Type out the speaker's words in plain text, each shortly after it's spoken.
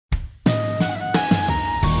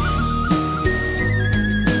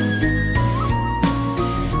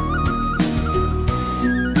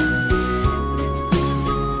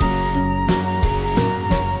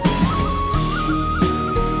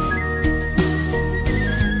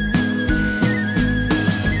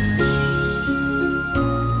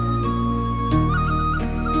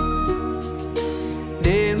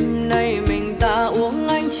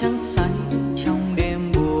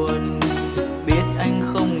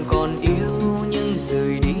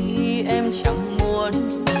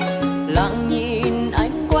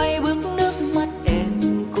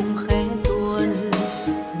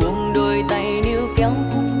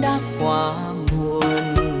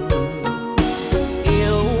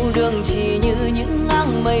đường chỉ như những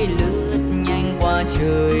áng mây lướt nhanh qua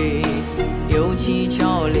trời. Yêu chi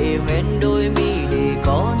cho lệ hoen đôi mi để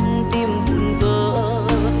con tim vụn vỡ.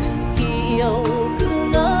 Khi yêu cứ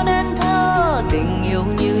ngỡ nên thơ tình yêu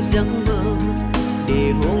như giấc mơ,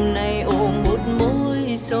 để hôm nay ôm một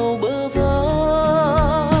mối sâu bơ vơ.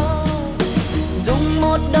 Dùng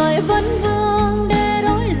một đời vấn vương để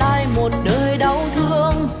đổi lại một đời đau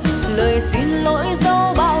thương. Lời xin lỗi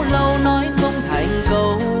dẫu bao lâu nói không thành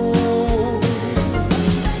câu.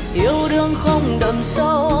 Yêu đương không đậm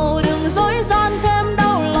sâu, đừng dối gian thêm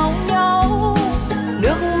đau lòng nhau.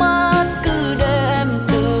 Nước mắt cứ để em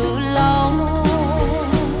tự lau.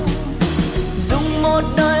 Dùng một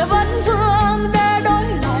đời vấn vương để đổi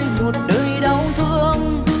lại một đời đau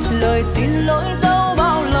thương. Lời xin lỗi dẫu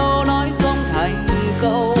bao lâu nói không thành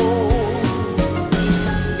câu.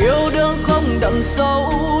 Yêu đương không đậm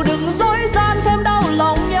sâu, đừng dối gian thêm đau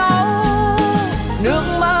lòng nhau. Nước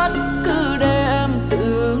mắt cứ để em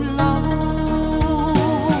tự lau.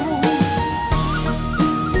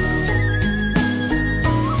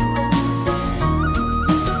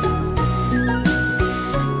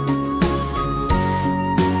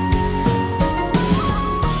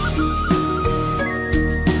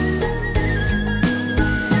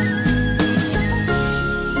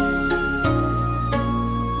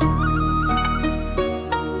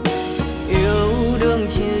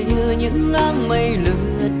 Những áng mây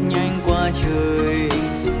lướt nhanh qua trời.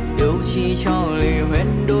 Yêu chi cho lệ hoen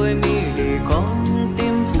đôi mi để con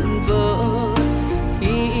tim vụn vỡ.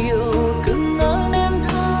 Khi yêu cứ ngỡ nên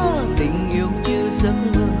thơ tình yêu như giấc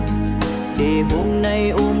mơ, để hôm nay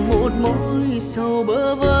ôm một mối sâu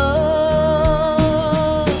bơ vơ.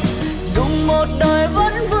 Dùng một đời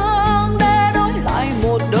vấn vương để đổi lại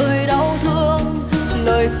một đời đau thương.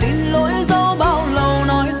 Lời xin lỗi dẫu bao lâu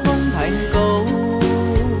nói không thành câu.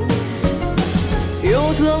 Yêu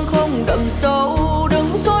thương không đậm sâu,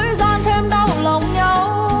 đừng dối gian thêm đau lòng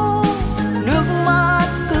nhau. Nước mắt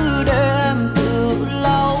cứ để em tự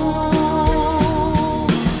lau.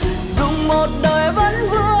 Dùng một đời vấn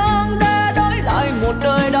vương để đổi lại một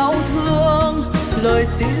đời đau thương. Lời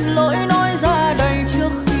xin lỗi nói ra đây trước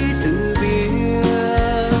khi từ biệt.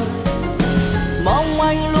 Mong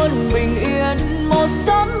anh luôn bình yên, một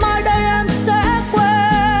sớm mai đây em sẽ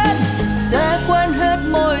quên hết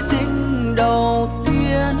mối tình đầu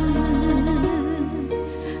tiên.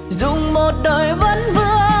 Dùng một đời vấn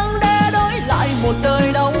vương để đổi lại một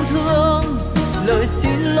đời đau thương. Lời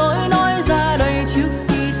xin lỗi nói ra đây trước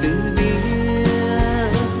khi từ biệt.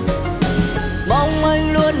 Mong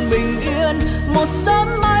anh luôn bình yên, một sớm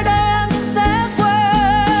mai đây em sẽ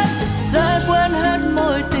quên hết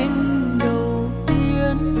mối tình đầu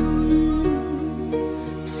tiên.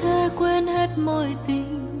 Sẽ quên hết mối tình.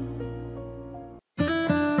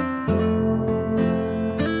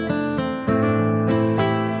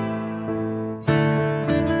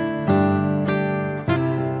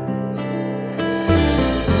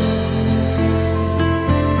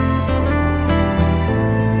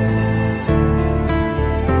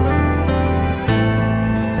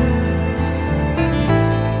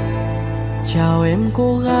 Chào em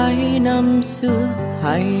cô gái năm xưa,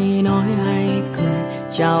 hay nói hay cười.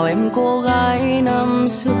 Chào em cô gái năm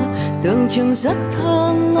xưa, tưởng chừng rất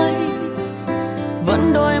thơ ngây.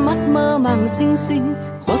 Vẫn đôi mắt mơ màng xinh xinh,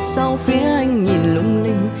 khuất sau phía anh nhìn lung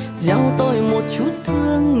linh. Gieo tôi một chút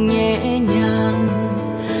thương nhẹ nhàng.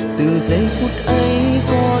 Từ giây phút ấy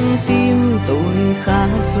con tim tôi khá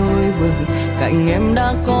rồi bời. Cạnh em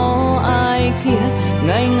đã có ai kia,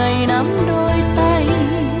 ngày ngày nắm đôi tay.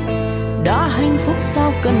 Đã hạnh phúc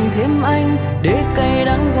sao cần thêm anh, để cay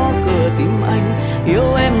đắng gõ cửa tim anh.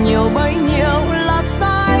 Yêu em nhiều bấy nhiêu là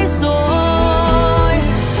sai rồi.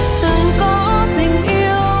 Từng có tình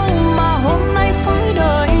yêu mà hôm nay phải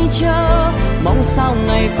đợi chờ. Mong sao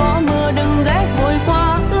ngày có mưa đừng ghé vội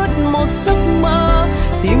qua ướt một giấc mơ.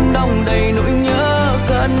 Tim đong đầy nỗi nhớ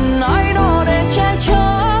cần ai đó để che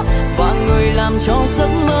chở. Và người làm cho giấc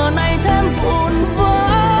mơ này thêm vụn vỡ.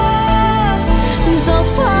 Giờ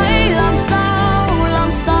phải làm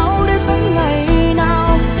sao để sống ngày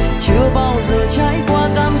nào. Chưa bao giờ trải qua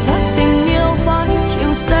cảm giác tình yêu phải chịu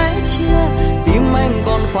sẻ chia. Tim anh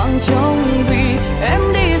còn khoảng trống vì em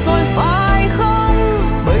đi rồi phải không.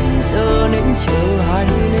 Bây giờ nên chờ hay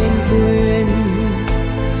nên quên.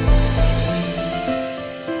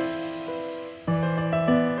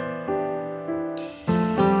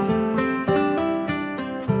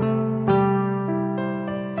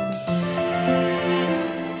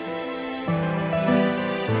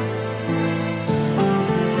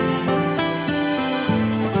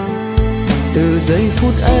 Từ giây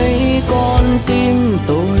phút ấy con tim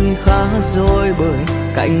tôi khá rối bời,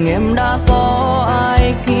 cạnh em đã có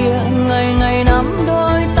ai kia ngày ngày nắm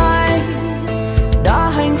đôi tay. Đã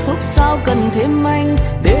hạnh phúc sao cần thêm anh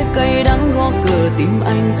để cay đắng gõ cửa tim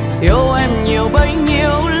anh. Yêu em nhiều bấy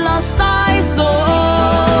nhiêu là sai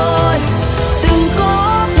rồi. Từng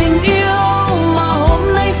có tình yêu mà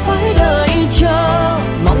hôm nay phải đợi chờ,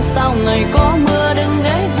 mong sao ngày có mưa đừng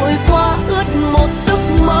ghé vội qua ướt một giấc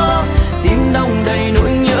mơ. Tim đong đầy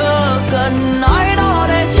nỗi nhớ cần ai đó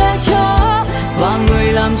để che chở, và người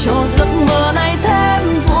làm cho giấc mơ này thêm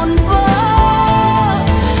vụn vỡ.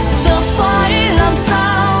 Giờ phải làm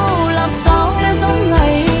sao để giống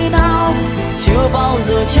ngày nào, chưa bao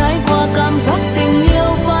giờ trải qua cảm giác tình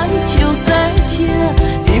yêu phải chịu sẻ chia.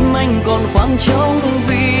 Tim anh còn khoảng trống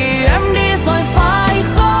vì em đi rồi phải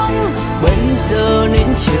không, bây giờ nên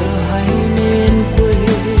chờ hay nên quên.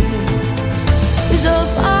 Giờ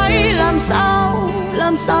phải làm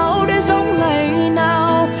sao để giống ngày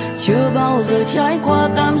nào, chưa bao giờ trải qua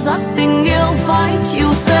cảm giác tình yêu phải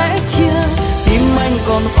chịu sẻ chia. Tim anh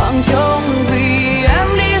còn khoảng trống vì em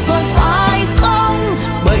đi rồi phải không,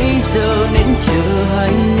 bây giờ nên chờ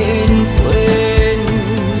hay nên quên.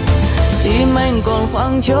 Tim anh còn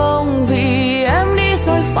khoảng trống vì em đi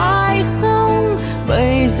rồi phải không,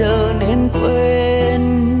 bây giờ nên quên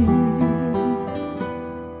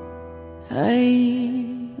hay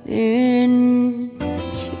nên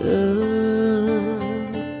chờ.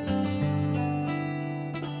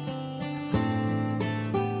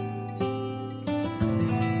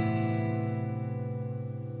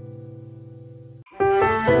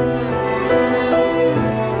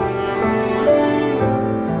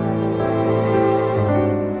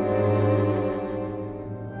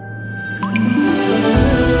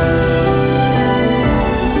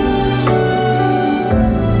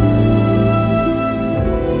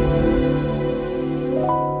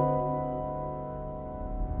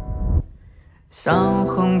 Sao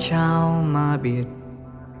không chào mà biệt,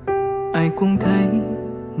 ai cũng thấy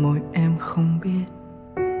mỗi em không biết.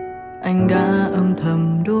 Anh đã âm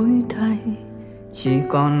thầm đổi thay, chỉ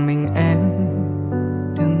còn mình em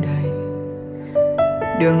đứng đây.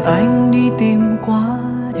 Đường anh đi tìm quá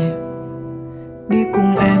đẹp, đi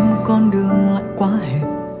cùng em con đường lại quá hẹp.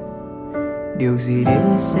 Điều gì đến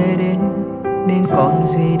sẽ đến, nên còn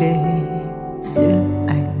gì để giữ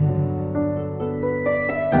anh.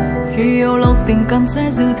 Khi yêu lâu tình cảm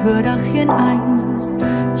sẽ dư thừa đã khiến anh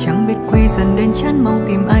chẳng biết quy dần đến chán mong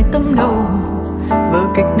tìm ai tâm đầu. Vở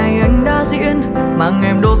kịch này anh đã diễn, mang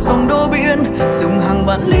em đổ sông đổ biển, dùng hàng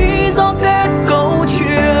vạn lý do kết câu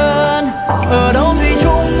chuyện. Ở đâu thủy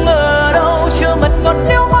chung, ở đâu chưa mật ngọt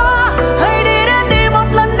điêu hoa, hãy đi đến đi một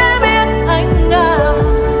lần để biết anh à.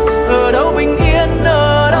 Ở đâu bình yên,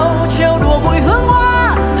 ở đâu trêu đùa vui hương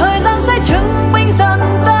hoa, thời gian sẽ chứng minh dần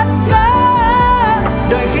tất cả.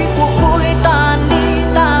 Đợi khi cuộc vui tàn đi,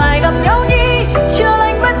 ta lại gặp nhau nhỉ, chưa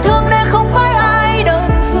lành vết thương để không phải ai đơn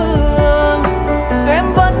phương.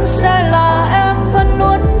 Em vẫn sẽ là em, vẫn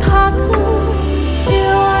luôn tha thứ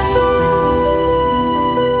yêu anh.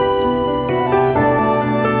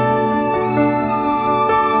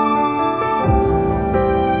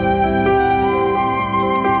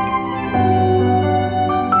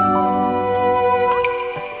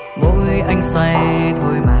 Mỗi anh xoay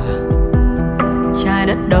thôi mà, trái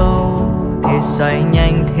đất đâu thì xoay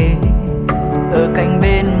nhanh thế. Ở cạnh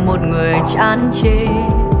bên một người chán chê,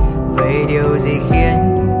 vậy điều gì khiến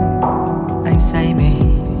anh say mê?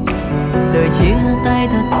 Lời chia tay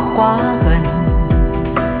thật quá gần,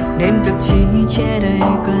 nên việc chỉ che đầy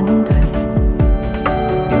cẩn thận.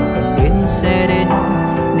 Điều cần đến sẽ đến,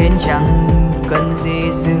 nên chẳng cần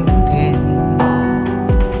gì giữ thêm.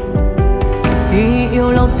 Khi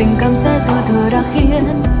yêu lâu tình cảm sẽ dư thừa đã khiến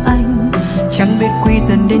anh chẳng biết quy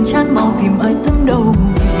dần đến chán mau tìm ai thấm đầu.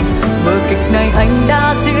 Vở kịch này anh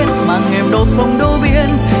đã diễn, mang em đổ sông đổ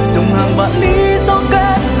biển, dùng hàng vạn lý do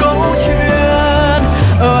kết câu chuyện.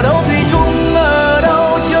 Ở đâu thủy chung, ở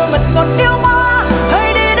đâu chưa mật ngọt điêu hoa,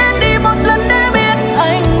 hãy đi đến đi một lần để biết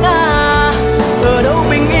anh à. Ở đâu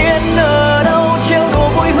bình yên, ở đâu trêu đùa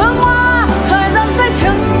vui hương hoa, thời gian sẽ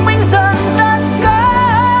chứng minh dần tất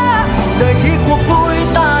cả. Đợi khi cuộc vui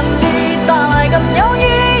tàn đi, ta lại gặp nhau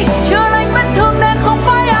nhỉ, chưa lành vết thương nên không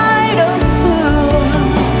phải ai đơn phương.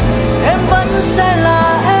 Em vẫn sẽ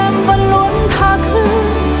là em, vẫn luôn tha thứ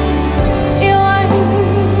yêu anh.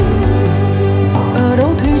 Ở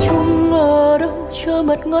đâu thủy chung, ở đâu chờ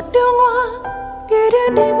mật ngọt điêu hoa, đi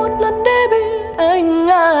đến đi một lần để biết anh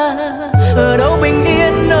à. Ở đâu bình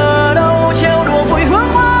yên, ở đâu trêu đùa vui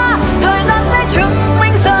hương hoa, thời gian sẽ chứng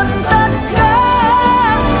minh dần tất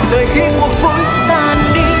cả. Đợi khi cuộc vui tàn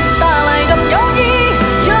đi, ta lại gặp nhau nhỉ,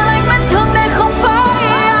 chưa lành vết thương để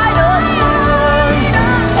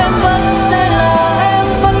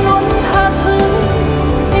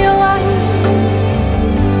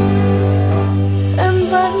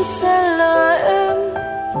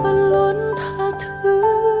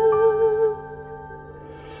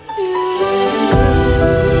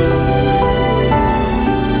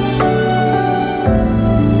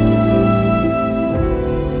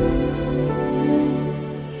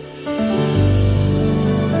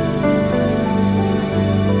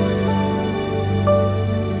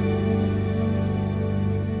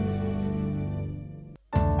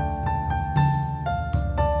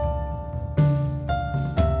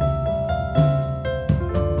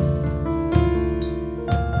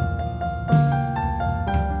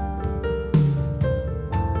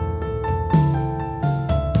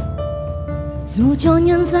Dù cho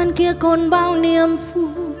nhân gian kia còn bao niềm vui,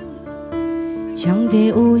 chẳng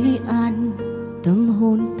thể ôi an tâm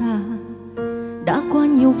hồn ta. Đã qua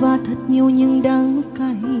nhiều và thật nhiều nhưng đắng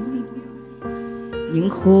cay, những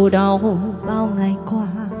khổ đau bao ngày qua.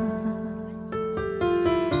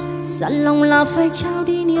 Sẵn lòng là phải trao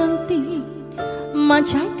đi niềm tin, mà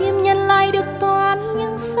trái tim nhận lại được toàn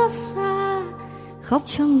những xót xa. Khóc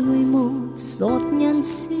cho người một giọt nhân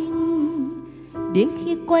sinh, đến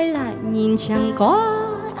khi quay lại nhìn chẳng có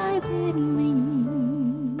ai bên mình.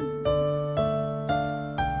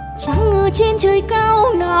 Chẳng ngờ trên trời cao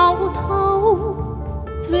nào thấu,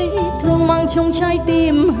 vết thương mang trong trái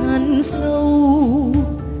tim hằn sâu.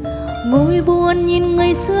 Ngồi buồn nhìn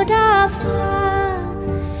ngày xưa đã xa,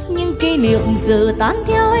 những kỷ niệm giờ tan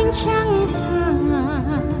theo ánh trăng tà.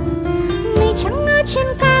 Mây trắng ở trên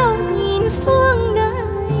cao nhìn xuống đây,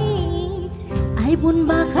 ai buồn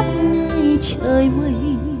bã khắp nơi trời mây.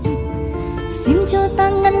 Xin cho ta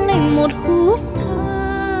ngân lên một khúc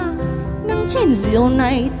ca, nắng trên rượu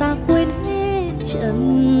này ta quên hết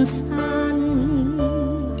trần gian.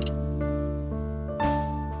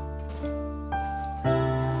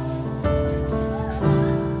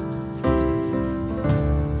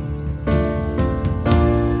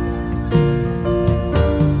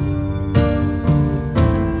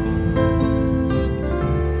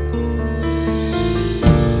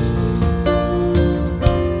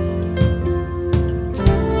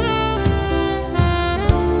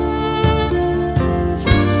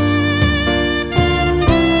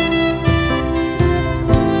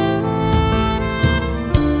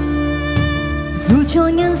 Cho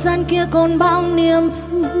nhân gian kia còn bao niềm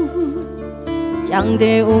vui, chẳng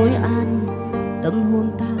thể ôi an tâm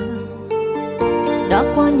hồn ta. Đã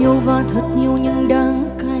qua nhiều và thật nhiều nhưng đắng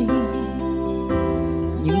cay,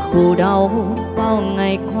 những khổ đau bao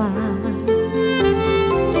ngày qua.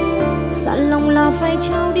 Sẵn lòng là phải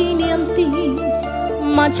trao đi niềm tin,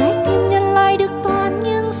 mà trái tim nhận lại được toàn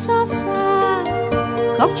những xót xa.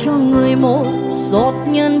 Khóc cho người một giọt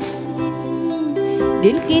nhân sinh,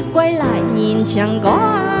 đến khi quay lại nhìn chẳng có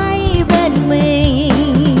ai bên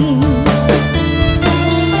mình.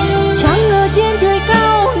 Chẳng ngờ trên trời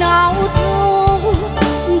cao nào thấu,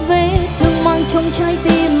 vết thương mang trong trái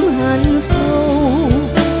tim hằn sâu.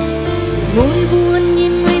 Ngồi buồn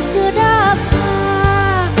nhìn người xưa đã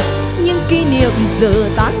xa, những kỷ niệm giờ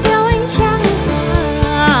tan theo ánh trăng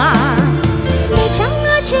tà. Mây trắng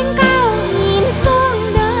ở trên cao nhìn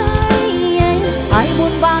xuống đây, ai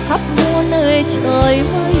buồn bã khắp muôn nơi trời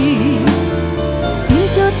mây. Xin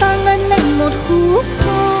cho ta ngân lên một khúc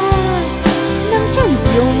ca, nắng trên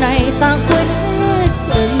rượu này ta quên hết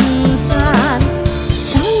trần gian.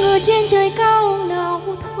 Chẳng ngờ trên trời cao nào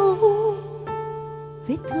thấu,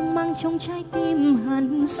 vết thương mang trong trái tim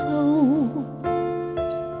hằn sâu.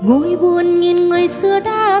 Ngồi buồn nhìn người xưa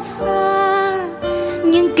đã xa,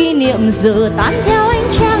 những kỷ niệm giờ tan theo ánh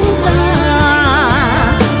trăng tà.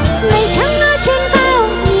 Mây trắng ở trên cao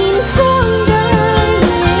nhìn xuống đây,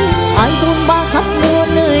 ai buồn bã khắp muôn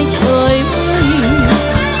nơi trời mây.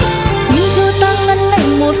 Xin cho ta ngân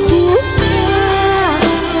lên một khúc ca,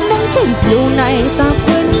 nắng trên rượu này ta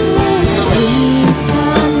quên hết trần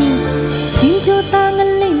gian. Xin cho ta ngân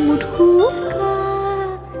lên một khúc ca,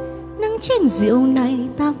 nắng trên rượu này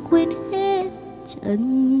ta quên hết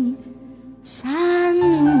trần gian.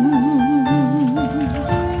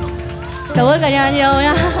 Cảm ơn cả nhà nhiều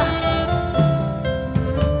nha.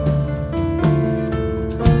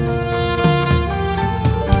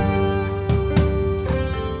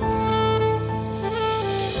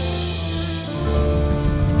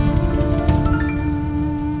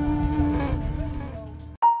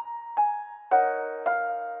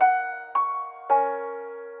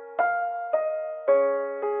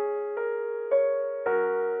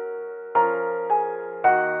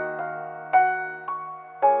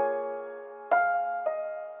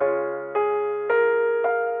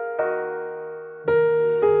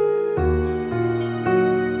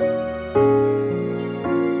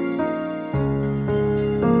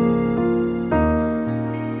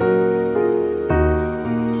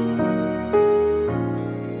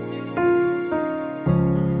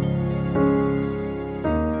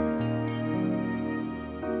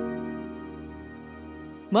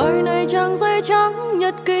 Mai này trang giấy trắng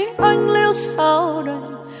nhật ký anh lưu sau đây,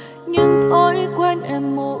 nhưng thói quen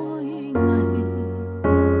em mỗi ngày.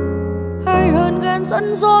 Hay hơn ghen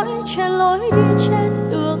dẫn dỗi trên lối đi trên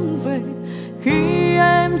đường về, khi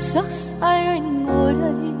em sắc say anh ngồi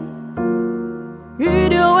đây. Khi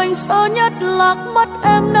điều anh sợ nhất lạc mất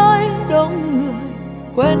em nơi đông người,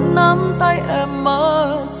 quên nắm tay em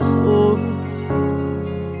mất rồi.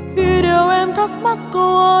 Khi điều em thắc mắc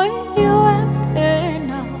cô ấy yêu em thế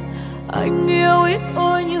nào. Anh yêu ít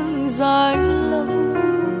thôi nhưng dài lâu.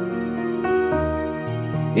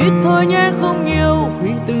 Ít thôi nhé không nhiều,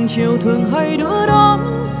 vì từng chiều thường hay đưa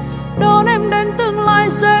đón em đến tương lai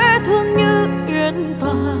dễ thương như hiện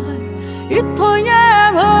tại. Ít thôi nhé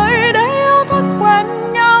em ơi, để yêu thôi quen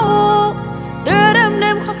nhau, để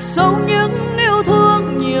đêm khắc sâu những yêu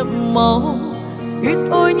thương nhiệm màu. Ít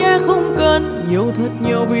thôi nhé không cần nhiều thật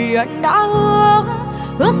nhiều, vì anh đã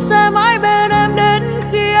hứa sẽ mãi bên em đến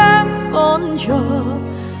khi em còn chờ.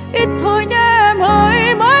 Ít thôi nhé em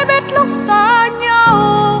ơi, mới biết lúc xa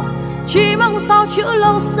nhau, chỉ mong sao chữ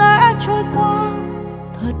lâu sẽ trôi qua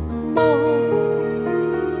thật mau.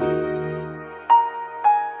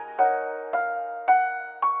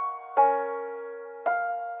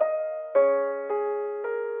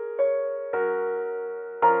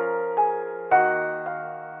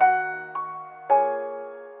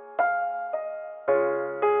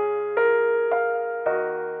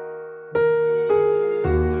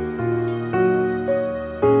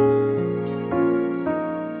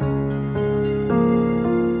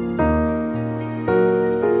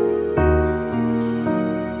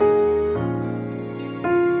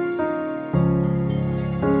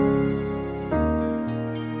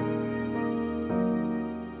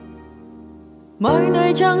 Mai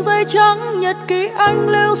này trang giấy trắng nhật ký anh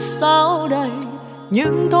lưu sao đầy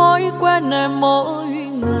những thói quen em mỗi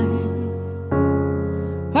ngày.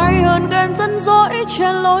 Hay hơn ghen dân dỗi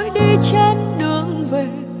trên lối đi trên đường về,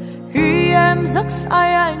 khi em giấc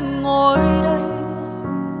say anh ngồi đây.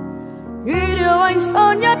 Ghi điều anh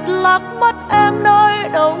sợ nhất lạc mất em nơi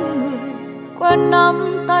đông người, quên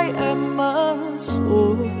nắm tay em mất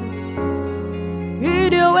rồi. Ghi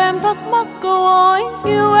điều em thắc mắc câu hỏi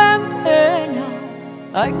yêu em thế nào.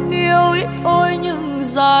 Anh yêu ít thôi nhưng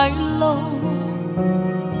dài lâu.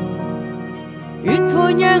 Ít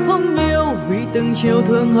thôi nhé không nhiều, vì từng chiều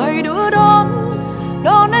thường hay đưa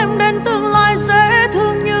đón em đến tương lai dễ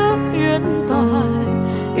thương như hiện tại.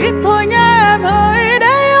 Ít thôi nhé em ơi,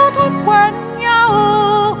 để yêu thôi quen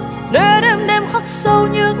nhau, để đêm khắc sâu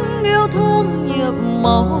những yêu thương nhiệm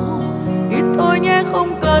màu. Ít thôi nhé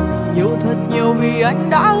không cần nhiều thật nhiều, vì anh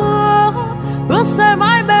đã hứa sẽ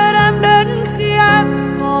mãi bên em đến khi em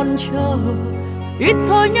còn chờ. Ít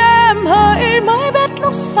thôi nhé em hỡi, mới biết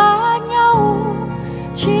lúc xa nhau,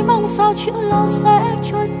 chỉ mong sao chữ lâu sẽ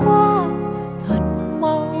trôi qua thật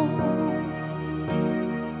mau.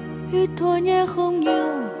 Ít thôi nhé không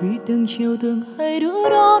nhiều, vì từng chiều thường hay đưa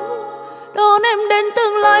đón em đến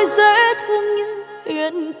tương lai dễ thương như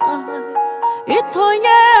hiện tại. Ít thôi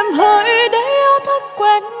nhé em hỡi, để yêu thôi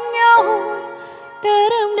quen nhau, để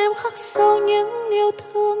đêm khắc sâu những yêu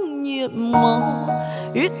thương nhiệm màu.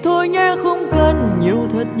 Ít thôi nhé không cần nhiều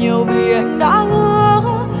thật nhiều, vì anh đã hứa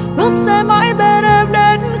sẽ mãi bên em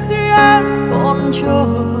đến khi em còn chờ.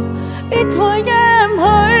 Ít thôi nhé em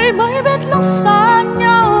hỡi, mới biết lúc xa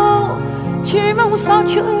nhau, chỉ mong sao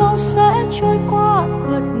chữ lâu sẽ trôi qua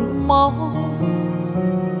thật mau.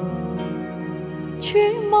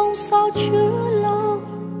 Chỉ mong sao chữ lâu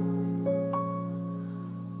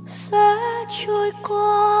sẽ trôi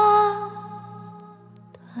qua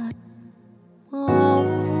thật mau.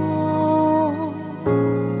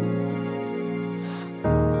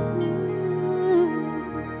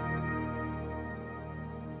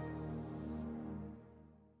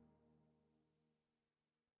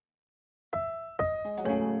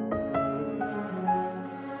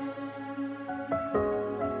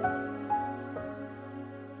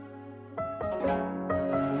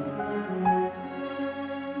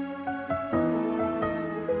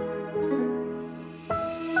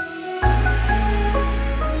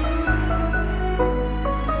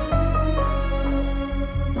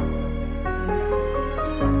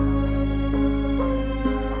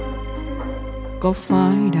 Có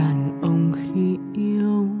phải đàn ông khi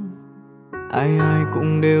yêu ai ai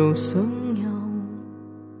cũng đều giống nhau,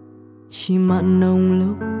 chỉ mặn nồng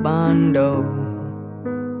lúc ban đầu,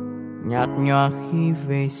 nhạt nhòa khi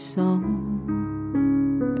về sau.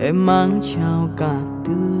 Em mang trao cả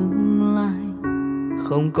tương lai,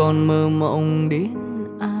 không còn mơ mộng đến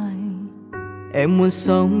ai. Em muốn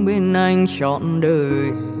sống bên anh trọn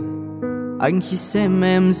đời, anh chỉ xem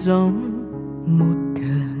em giống một thời.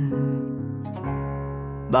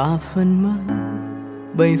 3 phần mơ,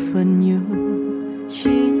 7 phần nhớ,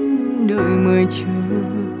 9 đợi 10 chờ.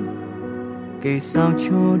 Kể sao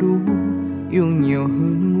cho đủ, yêu nhiều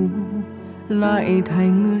hơn ngu, lại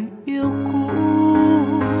thành người yêu cũ.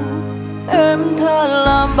 Em thà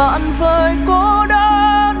làm bạn với cô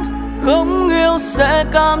đơn, không yêu sẽ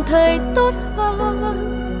cảm thấy tốt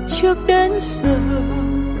hơn. Trước đến giờ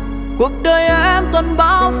cuộc đời em toàn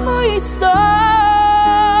bao phơi sớm.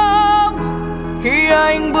 Khi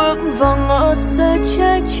anh bước vào ngõ sẽ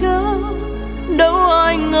che chở, đâu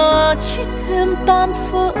ai ngờ chỉ thêm tan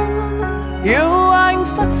vỡ. Yêu anh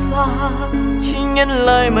vất vả, chỉ nhân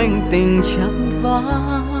lời mình tình chắp vá.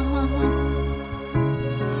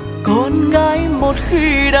 Con gái một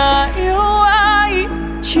khi đã yêu ai,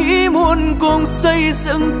 chỉ muốn cùng xây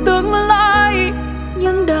dựng tương lai.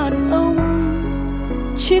 Nhưng đàn ông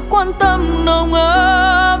chỉ quan tâm nồng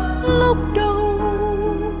ấm lúc đầu.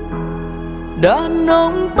 Đàn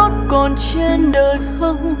ông tốt còn trên đời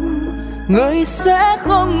không, người sẽ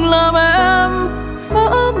không làm em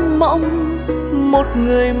vỡ mộng. Một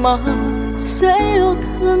người mà sẽ yêu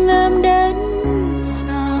thương em đến già.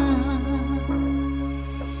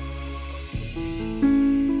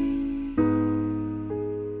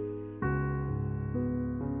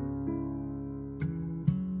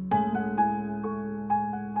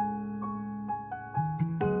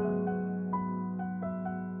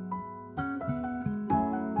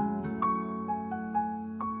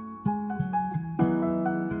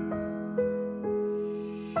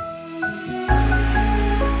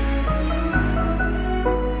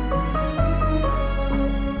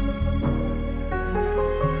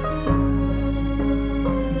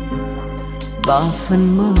 Ba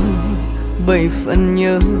phần mơ, 7 phần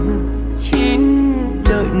nhớ, 9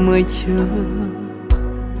 đợi 10 chờ.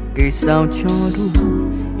 Kể sao cho đủ,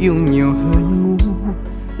 yêu nhiều hơn ngu,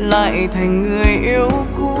 lại thành người yêu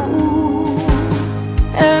cũ.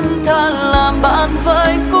 Em tha làm bạn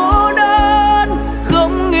với cô đơn,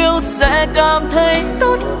 không yêu sẽ cảm thấy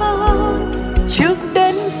tốt hơn. Trước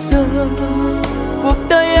đến giờ, cuộc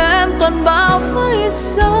đời em toàn bao phơi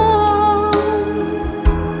sớm.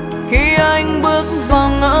 Khi anh bước vào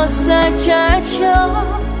ngỡ sẽ che chở,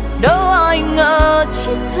 đâu ai ngờ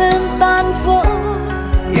chỉ thêm tan vỡ.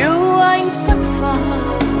 Yêu anh vất vả,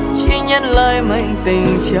 chỉ nhân lời mình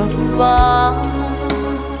tình chắp vá.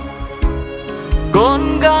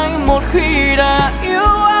 Con gái một khi đã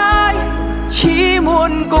yêu ai, chỉ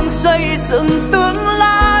muốn cùng xây dựng tương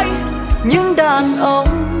lai. Nhưng đàn ông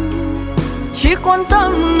chỉ quan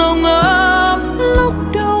tâm nồng ấm lúc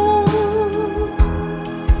đầu.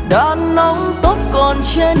 Đàn ông tốt còn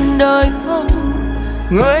trên đời không,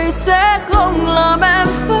 người sẽ không làm em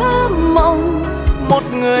vỡ mộng. Một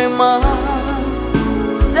người mà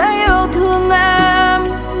sẽ yêu thương em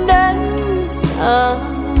đến già.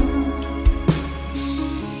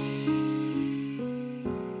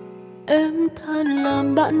 Em than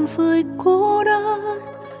làm bạn với cô đơn,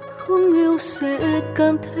 không yêu sẽ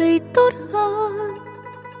cảm thấy tốt hơn.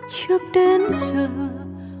 Trước đến giờ,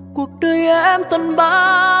 cuộc đời em toàn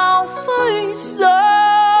bao phơi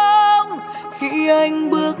sớm. Khi anh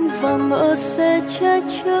bước vào ngỡ sẽ che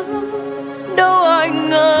chở, đâu anh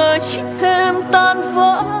ngờ chỉ thêm tan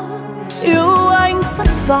vỡ. Yêu anh vất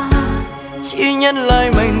vả, chỉ nhân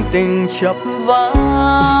lời mình tình chắp vá.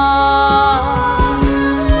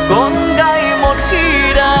 Con gái một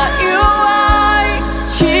khi đã yêu ai,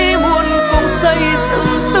 chỉ muốn cùng xây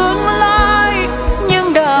dựng tương lai.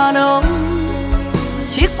 Nhưng đàn ông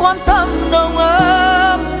chỉ quan tâm nồng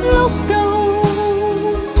ấm lúc đầu.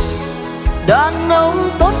 Đàn ông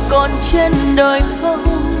tốt còn trên đời không,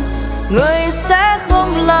 người sẽ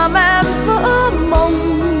không làm em vỡ mộng.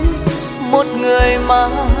 Một người mà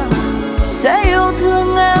sẽ yêu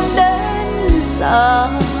thương em đến già.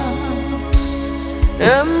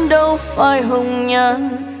 Em đâu phải hồng nhan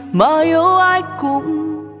mà yêu ai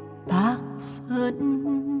cũng bạc phận.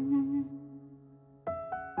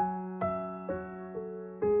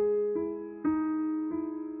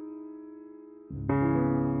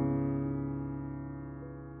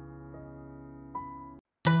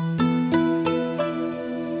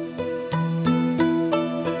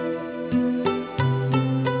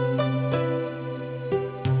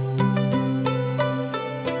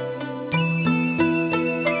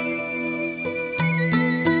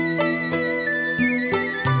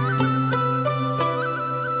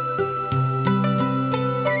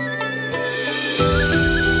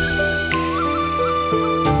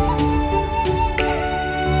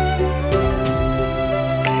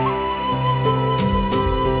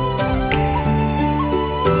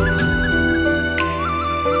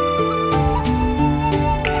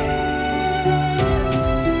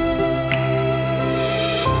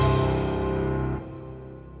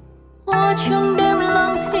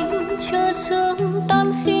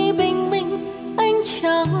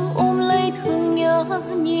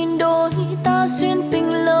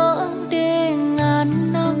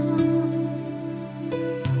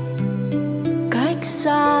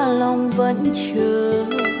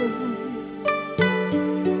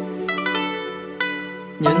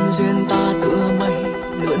 duyên ta tựa mây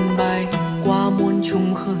lượn bay qua muôn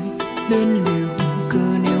trùng khơi, bên liều cứ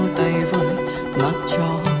níu tay vơi, mặc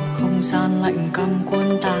cho không gian lạnh căm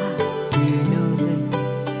cuốn ta vì nơi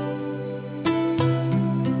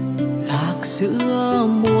lạc giữa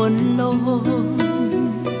muôn lối.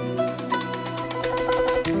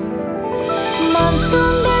 Màn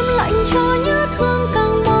sương đêm lạnh cho nhớ thương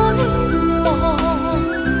càng mỏi mòn,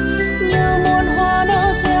 như muôn hoa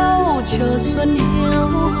nở reo chờ xuân hiếu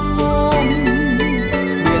hôn.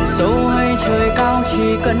 Biển sâu hay trời cao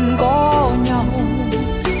chỉ cần có nhau,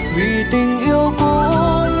 vì tình yêu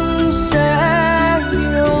cũng sẽ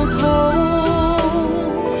yêu thấu.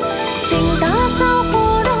 Tình ta sao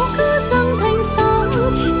khổ đâu cứ dâng thành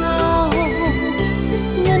sóng trào,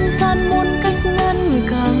 nhân gian muôn cách ngăn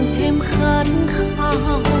càng thêm khát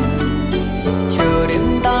khao. Chờ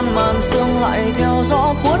đêm tan màn sương lại theo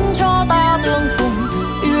gió cuốn cho ta tương phùng,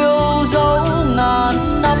 yêu dấu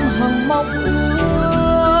ngàn năm hằng mong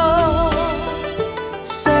ước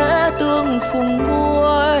sẽ tương phùng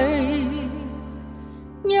nuôi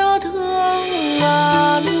nhớ thương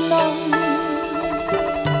ngàn năm.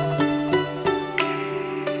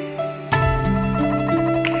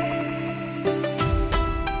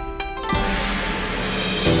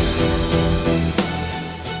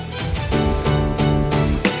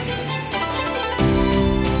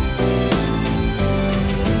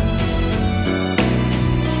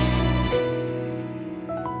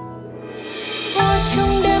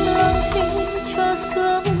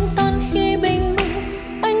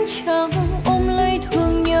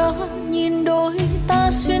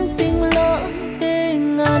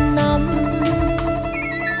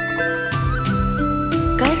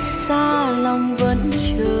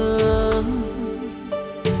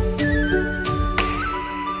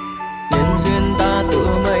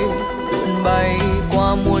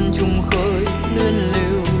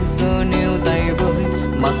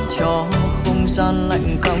 Cho không gian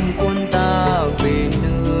lạnh căm cuốn ta về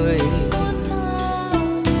nơi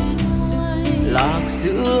lạc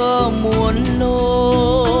giữa muôn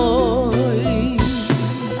lối.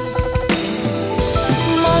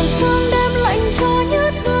 Màn sương đêm lạnh cho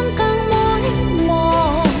nhớ thương càng mỏi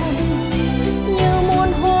mòn, như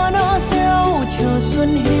muôn hoa nở reo chờ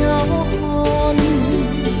xuân hiếu hôn.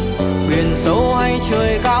 Biển sâu hay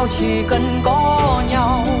trời cao chỉ cần có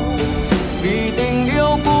nhau, vì tình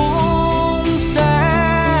yêu cũng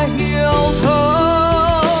sẽ hiểu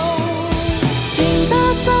thấu. Tình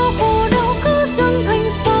ta sao khổ đau cứ dâng thành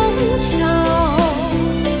sóng trào,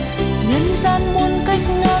 nhân gian muôn cách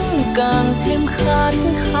ngăn càng thêm khát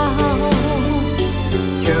khao.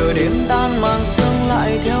 Chờ đêm tan màn sương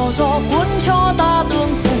lại theo gió cuốn cho ta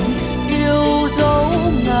tương phùng, yêu dấu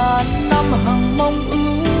ngàn năm hằng mong ước.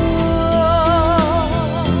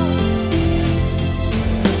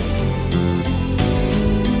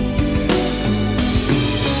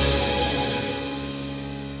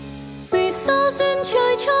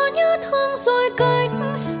 Trời cho nhớ thương rồi cách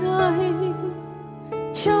rời,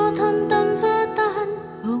 cho thân tâm vỡ tan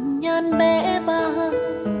hồng nhan bẽ bàng.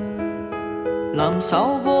 Làm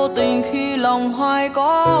sao vô tình khi lòng hoài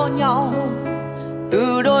có nhau,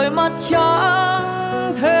 từ đôi mắt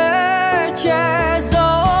trắng thế che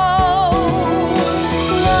giấu.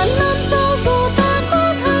 Ngàn năm sau dù ta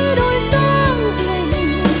có thay đổi dáng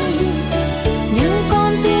hình, nhưng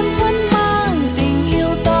con tim vẫn mang tình yêu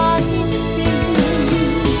tái sinh.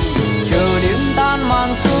 Chờ đêm tan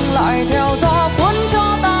màn sương lại theo gió cuốn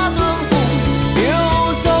cho ta tương phùng,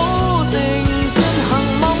 yêu dấu tình duyên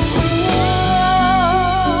hằng mong ước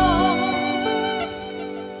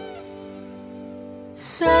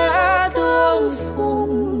sẽ tương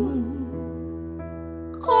phùng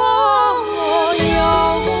có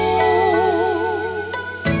nhau.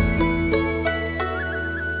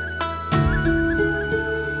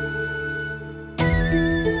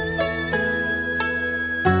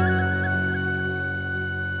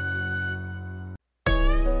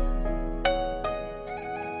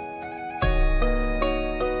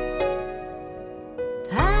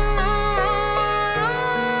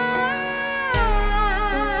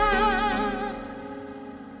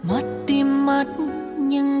 Mắt tìm mắt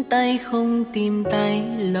nhưng tay không tìm tay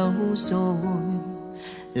lâu rồi,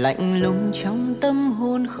 lạnh lùng trong tâm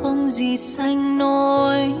hồn không gì sánh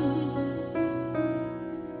nổi.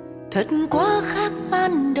 Thật quá khác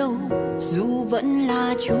ban đầu dù vẫn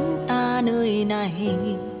là chúng ta nơi này,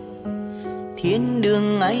 thiên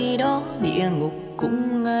đường ngày đó địa ngục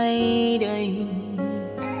cũng ngay đây.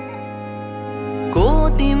 Cố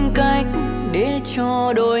tìm cách để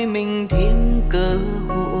cho đôi mình thêm cơ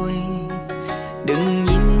hội, đừng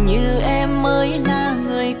nhìn như em mới là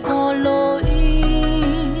người có lỗi.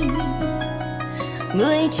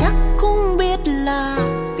 chắc cũng biết là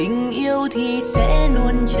tình yêu thì sẽ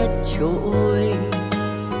luôn chật chội.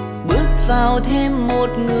 Bước vào thêm một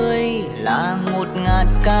người là ngột ngạt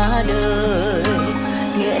cả đời.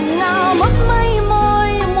 Nghẹn ngào mất mây môi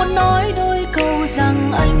muốn nói đôi câu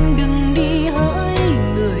rằng anh đừng đi hỡi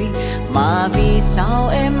người, mà vì sao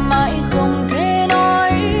em mãi không thể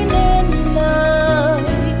nói nên lời.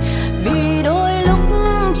 Vì đôi lúc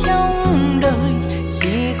trong đời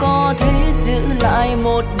chỉ có thể giữ lại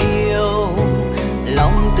một điều,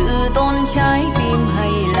 lòng tự tôn trái tim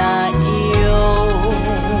hay là yêu.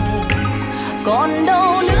 Còn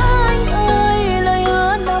đâu nữa anh ơi, lời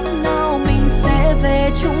hứa năm nào mình sẽ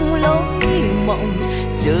về chung lối mộng.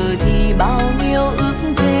 Giờ thì bao nhiêu ước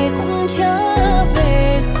thề cũng trở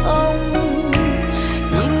về không.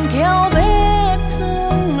 Nhìn theo vết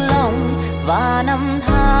thương lòng và năm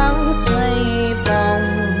tháng xoay vòng,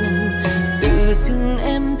 tự dưng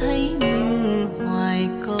em thấy mình hoài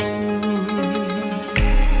công.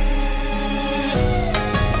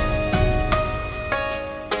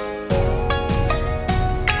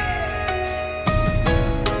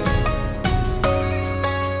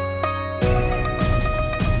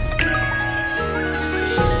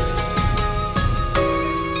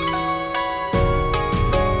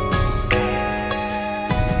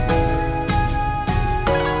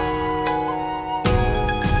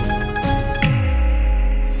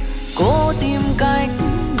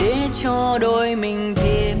 Cho đôi mình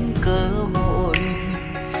thêm cơ hội.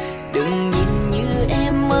 Đừng nhìn như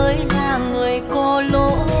em mới là người có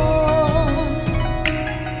lỗi.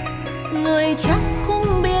 Người chắc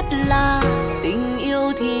cũng biết là tình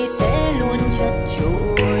yêu thì sẽ luôn chật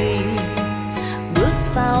chội.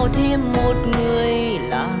 Bước vào thêm một người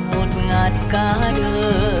là ngột ngạt cả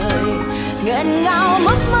đời. Nghẹn ngào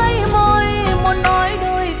mất mây môi muốn nói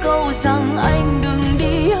đôi câu rằng anh đừng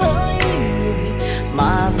đi hỡi người,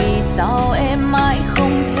 mà vì sao em mãi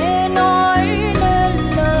không thể nói nên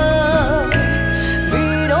lời.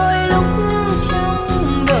 Vì đôi lúc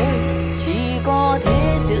trong đời chỉ có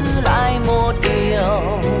thể giữ lại một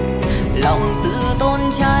điều, lòng tự tôn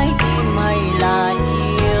trái tim hay là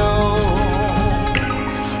yêu.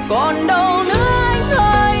 Còn đâu nữa anh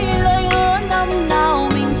ơi, lời hứa năm nào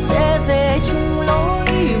mình sẽ về chung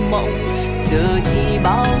lối mộng. Giờ thì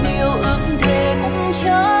bao nhiêu ước thề cũng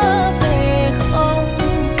trở về không.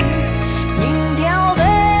 Nhìn theo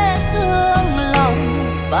vết thương lòng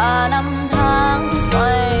và năm tháng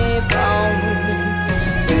xoay vòng,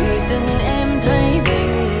 tự dưng em thấy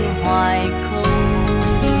mình hoài không.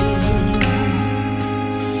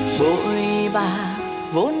 Bội bạc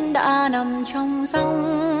vốn đã nằm trong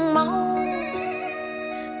dòng máu,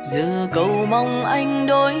 giờ cầu mong anh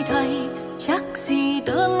đổi thay, chắc gì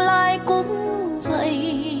tương lai cũng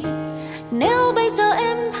vậy. Nếu bây giờ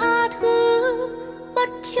em tha thứ bất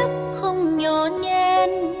chấp không nhỏ nhen,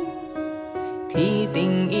 thì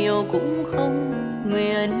tình yêu cũng không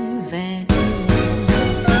nguyên vẹn.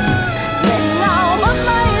 Nghẹn ngào mất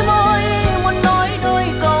mây môi muốn nói đôi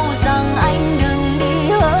câu rằng anh đừng đi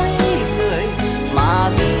hỡi người, mà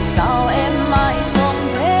vì sao em mãi không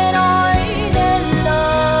thể nói nên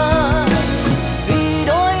lời. Vì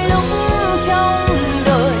đôi lúc trong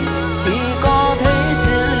đời chỉ có thể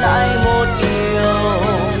giữ lại một điều,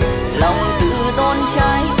 lòng tự tôn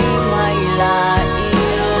trái tim hay là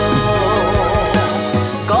yêu.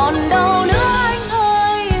 Còn đâu nữa anh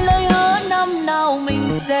ơi, lời hứa năm nào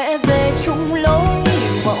mình sẽ về chung lối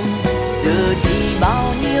mộng. Giờ thì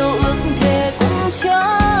bao nhiêu ước thề cũng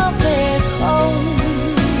trở về không.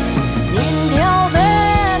 Nhìn theo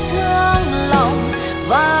vết thương lòng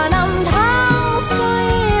và năm tháng xoay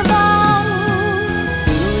vòng,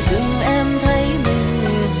 tự dưng em thấy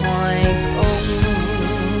mình hoài không.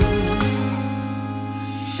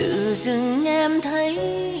 Tự dưng em thấy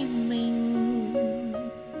mình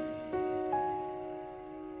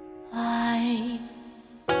hoài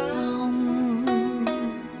không.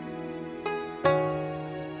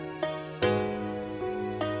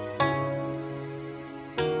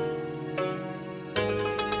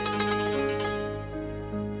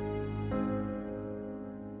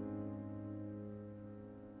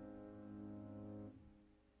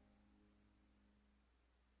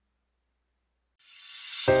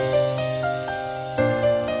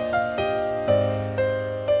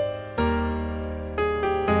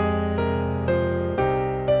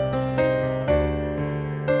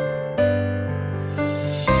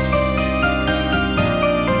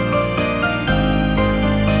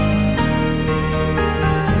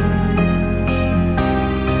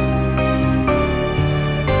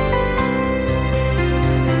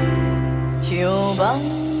 Chiều vắng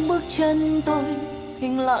bước chân tôi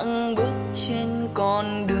thinh lặng bước trên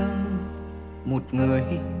con đường. Một người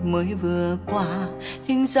mới vừa qua,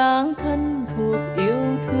 hình dáng thân thuộc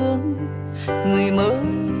yêu thương. Người mới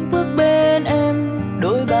bước bên em,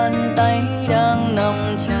 đôi bàn tay đang nắm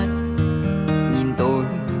chặt. Nhìn tôi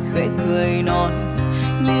khẽ cười nói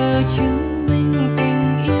như chứng minh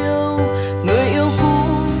tình yêu. Người yêu cũ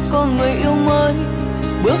có người yêu mới,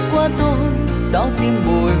 bước qua tôi sao tim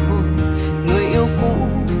bồi hồi. Người yêu cũ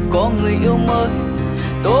có người yêu mới,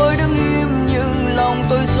 tôi đứng im nhưng lòng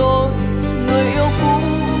tôi dối. Người yêu cũ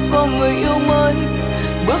có người yêu mới,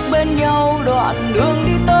 bước bên nhau đoạn đường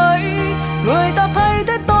đi tới. Người ta thấy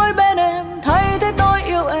thế tôi bên em, thấy thế tôi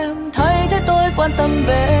yêu em, thấy thế tôi quan tâm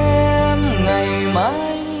về em. Ngày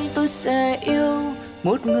mai tôi sẽ yêu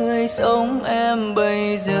một người giống em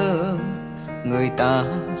bây giờ. Người ta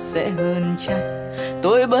sẽ hơn trách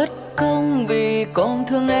tôi bất công vì còn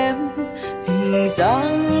thương em. Hình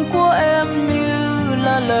dáng của em như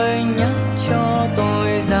là lời nhắc cho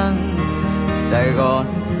tôi rằng Sài Gòn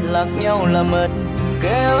lạc nhau là mất,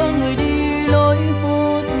 kéo người đi lối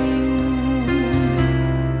vô tình.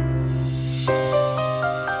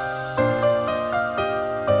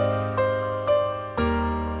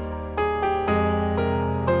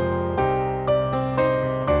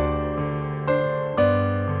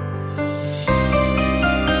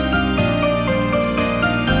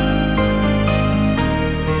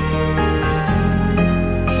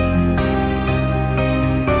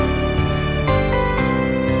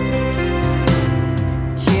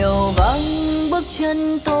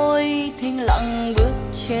 Chân tôi thinh lặng bước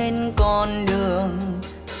trên con đường.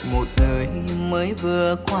 Một người mới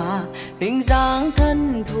vừa qua, hình dáng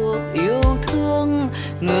thân thuộc yêu thương.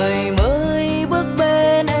 Người mới bước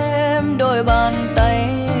bên em, đôi bàn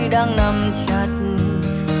tay đang nắm chặt.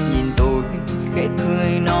 Nhìn tôi khẽ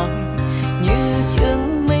cười nói như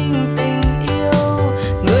chứng minh tình yêu.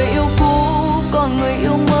 Người yêu cũ có người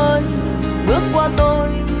yêu mới, bước qua tôi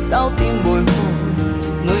sao tim bồi hồi.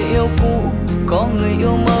 Người yêu cũ có người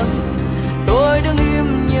yêu mới, tôi đứng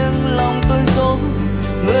im nhưng lòng tôi dối.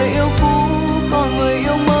 Người yêu cũ có người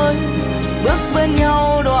yêu mới, bước bên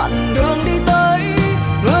nhau đoạn đường đi tới.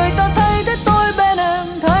 Người ta thấy thế tôi bên em,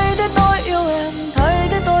 thấy thế tôi yêu em, thấy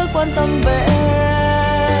thế tôi quan tâm về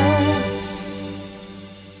em.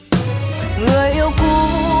 Người yêu cũ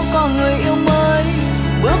có người yêu mới,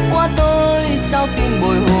 bước qua tôi sao tim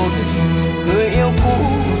bồi hồi. Người yêu cũ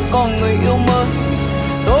có người yêu mới,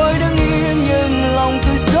 tôi đứng im nhưng lòng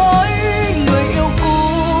tôi dối. Người yêu cũ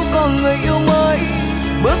có người yêu mới,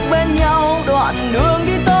 bước bên nhau đoạn đường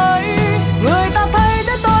đi tới. Người ta thấy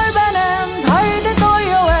thế tôi bên em, thấy thế tôi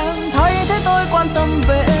yêu em, thấy thế tôi quan tâm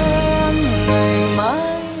về em. Ngày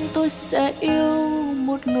mai tôi sẽ yêu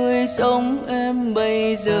một người giống em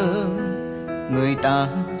bây giờ. Người ta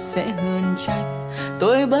sẽ hơn trách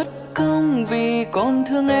tôi bất công vì còn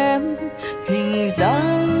thương em. Hình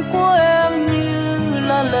dáng của em như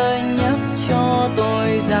là lời nhắc cho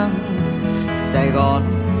tôi rằng Sài Gòn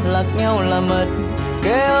lạc nhau là mất,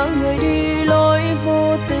 kéo người đi lối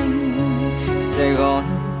vô tình. Sài Gòn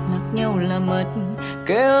lạc nhau là mất,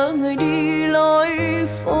 kéo người đi lối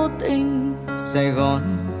vô tình. Sài Gòn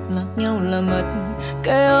lạc nhau là mất,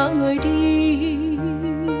 kéo người đi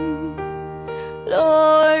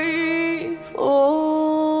lối vô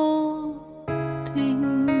tình.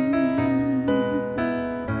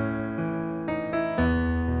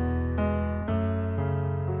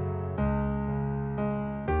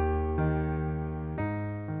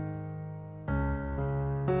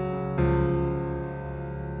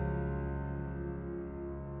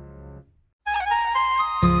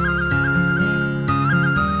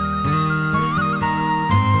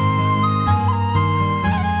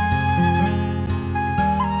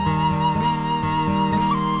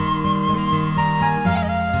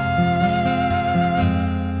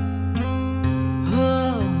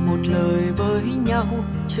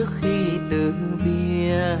 Trước khi từ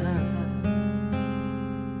biệt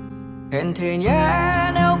hẹn thề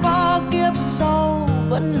nhé, nếu có kiếp sau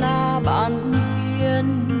vẫn là bạn hiền.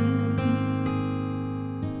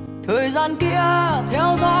 Thời gian kia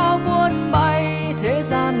theo gió cuốn bay, thế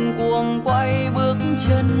gian cuồng quay bước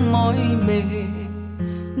chân mỏi mệt.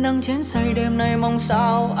 Nắng chén say đêm nay mong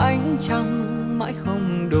sao ánh trăng mãi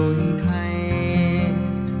không đổi thay.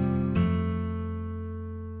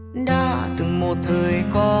 Đã từng một thời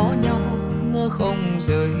có nhau, ngỡ không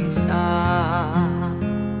rời xa.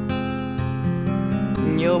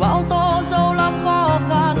 Nhiều bão tố dẫu lắm khó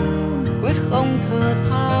khăn, quyết không thở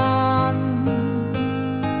than.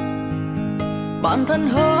 Bản thân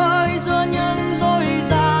hơi giữa những dối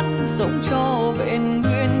gian, sống cho vẹn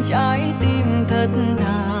nguyên trái tim thật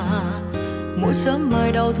thà. Mỗi sớm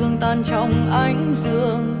mai đau thương tan trong ánh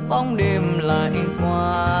dương, bóng đêm lại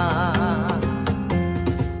qua.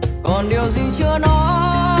 Còn điều gì chưa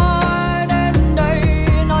nói, đến đây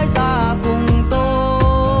nói ra cùng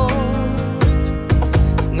tôi.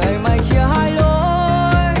 Ngày mai chia hai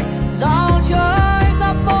lối, dạo chơi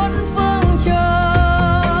khắp bốn phương trời.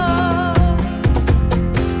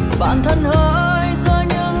 Bản thân hơi rơi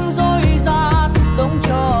những dối gian, sống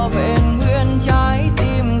cho vẹn nguyên trái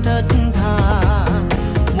tim thật thà.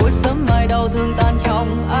 Mỗi sớm mai đau thương tan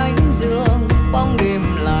trong ánh dương, bóng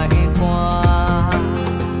đêm lại qua.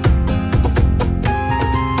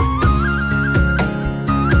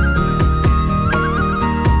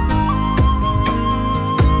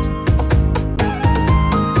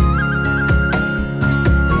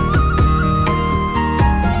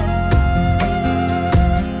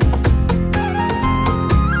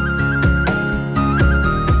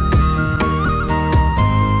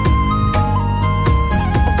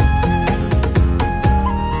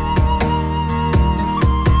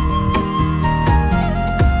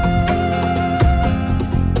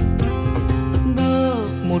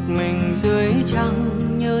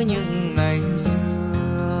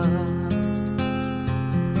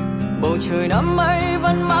 Trời đám mây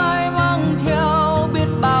vẫn mãi mang theo biết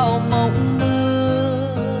bao mộng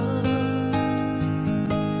mơ,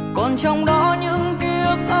 còn trong đó những ký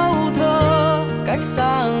ức âu thơ cách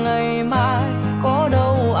xa ngày mai có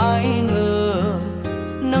đâu ai ngờ.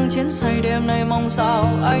 Nâng chén say đêm nay mong sao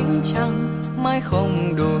ánh trăng mãi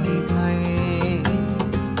không đổi thay.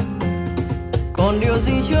 Còn điều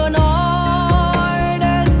gì chưa nói,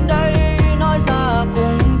 đến đây nói ra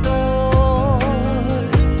cùng.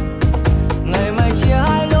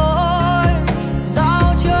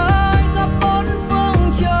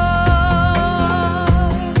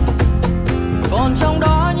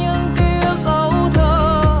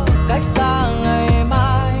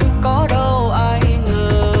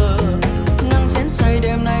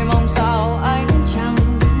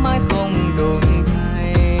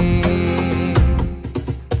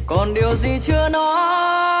 Điều gì chưa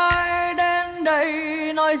nói, đến đây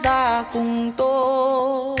nói ra cùng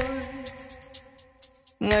tôi.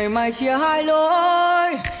 Ngày mai chia hai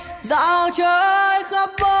lối, dạo chơi khắp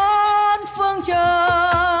bốn phương trời.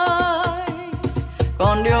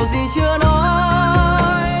 Còn điều gì chưa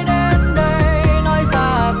nói, đến đây nói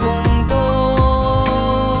ra cùng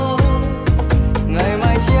tôi. Ngày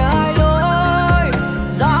mai chia hai lối,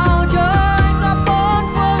 dạo chơi khắp bốn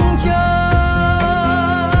phương trời.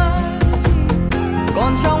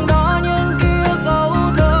 Còn trong đó những ký ức âu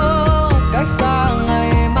thơ cách xa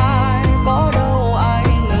ngày mai có đâu ai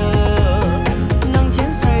ngờ. Nâng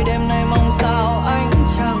chén say đêm nay mong sao ánh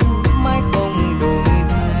trăng mãi không đổi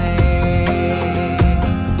thay.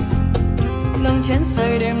 Nâng chén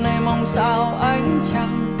say đêm nay mong sao ánh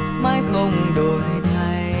trăng mãi không đổi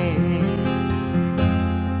thay.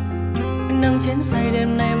 Nâng chén say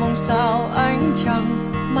đêm nay mong sao ánh trăng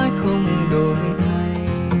mãi không đổi thay.